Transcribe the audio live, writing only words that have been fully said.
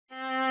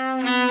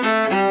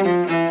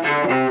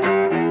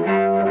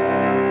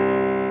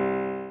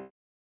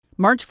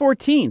March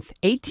 14,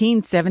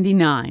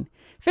 1879.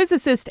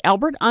 Physicist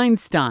Albert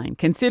Einstein,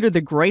 considered the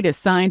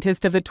greatest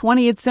scientist of the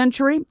 20th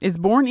century, is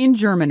born in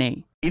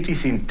Germany. It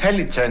is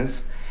intelligence,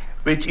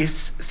 which is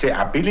the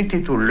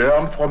ability to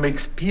learn from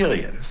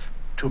experience,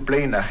 to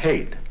plan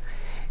ahead.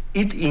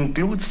 It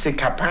includes the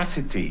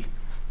capacity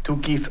to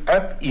give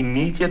up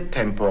immediate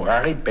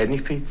temporary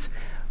benefits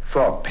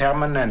for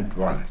permanent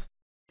ones.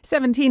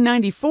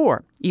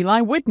 1794. Eli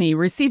Whitney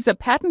receives a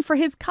patent for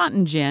his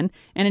cotton gin,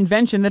 an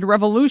invention that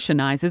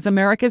revolutionizes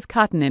America's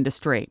cotton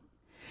industry.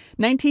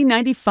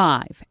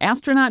 1995.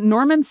 Astronaut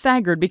Norman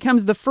Thagard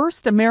becomes the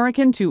first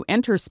American to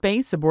enter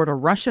space aboard a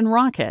Russian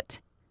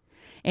rocket.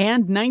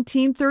 And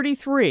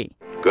 1933.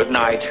 Good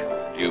night,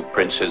 you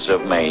princes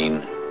of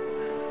Maine,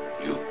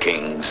 you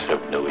kings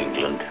of New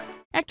England.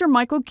 Actor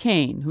Michael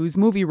Caine, whose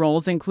movie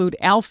roles include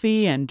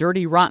Alfie and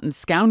Dirty Rotten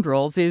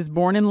Scoundrels, is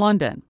born in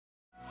London.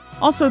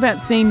 Also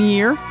that same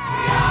year,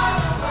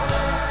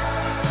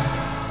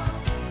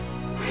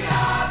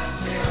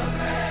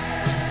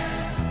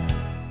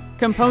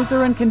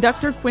 composer and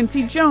conductor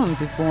Quincy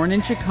Jones is born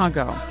in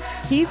Chicago.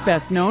 He's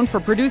best known for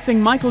producing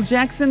Michael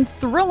Jackson's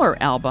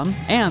Thriller album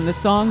and the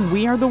song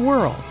We Are the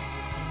World.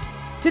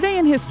 Today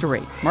in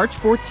History, March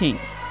 14th.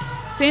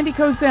 Sandy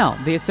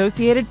Kozel, The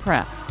Associated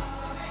Press.